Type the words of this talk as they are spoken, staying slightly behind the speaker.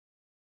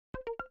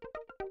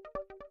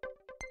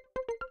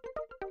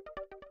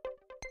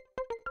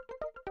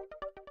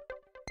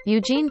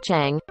Eugene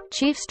Chang,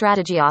 Chief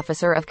Strategy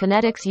Officer of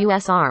QinetiQ's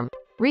U.S. arm,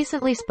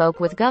 recently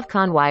spoke with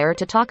GovCon Wire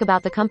to talk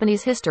about the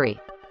company's history,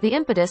 the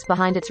impetus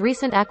behind its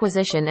recent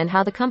acquisition, and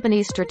how the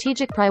company's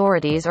strategic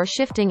priorities are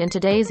shifting in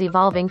today's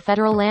evolving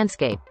federal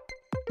landscape.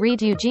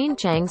 Read Eugene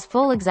Chang's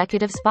full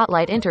executive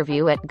spotlight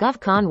interview at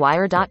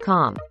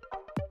govconwire.com.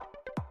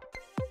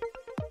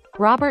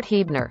 Robert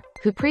Huebner,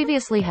 who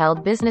previously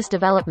held business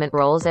development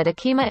roles at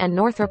Akima and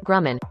Northrop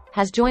Grumman,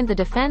 has joined the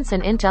Defense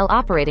and Intel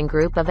Operating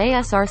Group of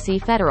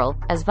ASRC Federal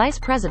as Vice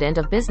President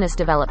of Business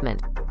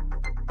Development.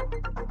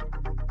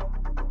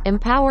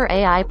 Empower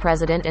AI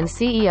President and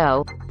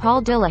CEO,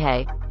 Paul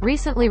Dillahay,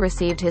 recently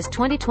received his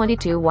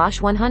 2022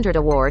 WASH 100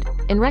 award,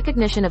 in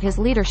recognition of his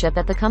leadership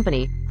at the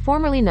company,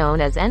 formerly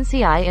known as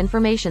NCI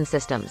Information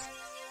Systems.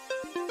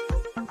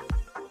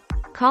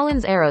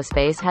 Collins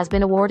Aerospace has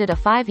been awarded a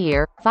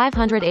 5-year,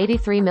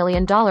 $583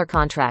 million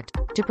contract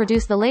to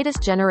produce the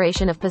latest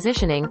generation of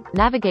positioning,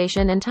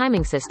 navigation and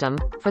timing system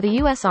for the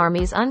U.S.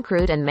 Army's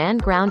uncrewed and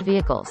manned ground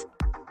vehicles.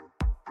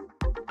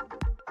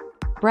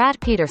 Brad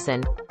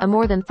Peterson, a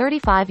more than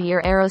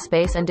 35-year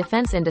aerospace and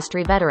defense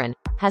industry veteran,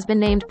 has been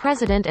named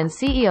President and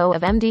CEO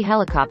of MD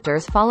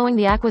Helicopters following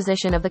the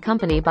acquisition of the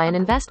company by an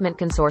investment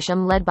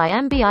consortium led by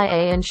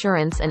MBIA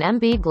Insurance and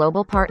MB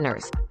Global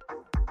Partners.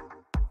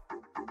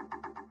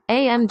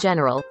 AM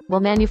General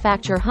will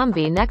manufacture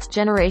Humvee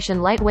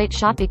next-generation lightweight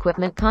shop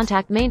equipment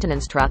contact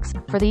maintenance trucks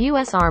for the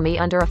U.S. Army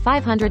under a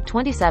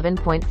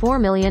 $527.4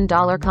 million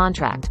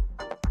contract.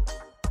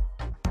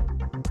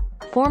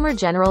 Former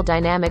General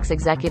Dynamics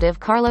executive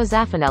Carlo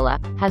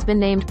Zaffanella has been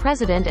named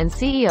President and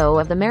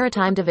CEO of the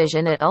Maritime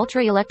Division at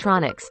Ultra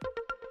Electronics.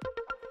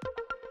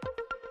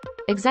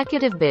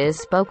 Executive Biz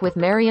spoke with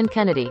Marion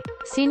Kennedy,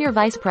 Senior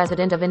Vice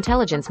President of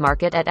Intelligence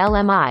Market at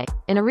LMI,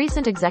 in a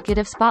recent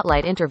Executive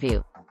Spotlight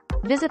interview.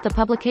 Visit the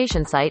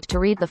publication site to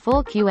read the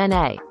full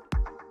Q&A.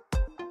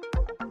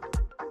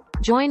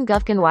 Join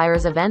GovCon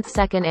Wire's event's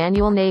second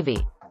annual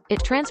Navy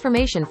IT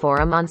Transformation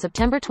Forum on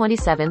September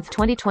 27,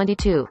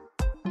 2022.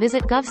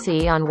 Visit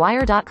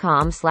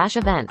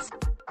govconwire.com/events.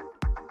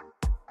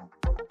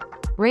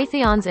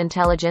 Raytheon's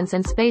intelligence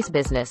and space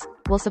business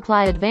will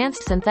supply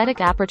advanced synthetic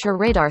aperture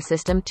radar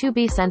system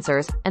 2B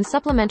sensors and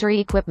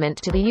supplementary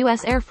equipment to the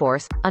U.S. Air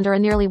Force under a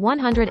nearly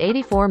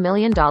 $184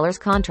 million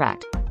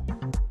contract.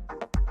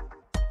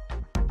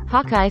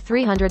 Hawkeye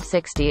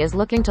 360 is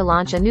looking to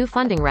launch a new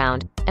funding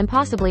round, and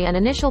possibly an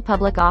initial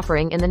public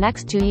offering in the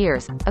next 2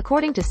 years,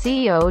 according to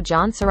CEO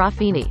John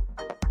Serafini.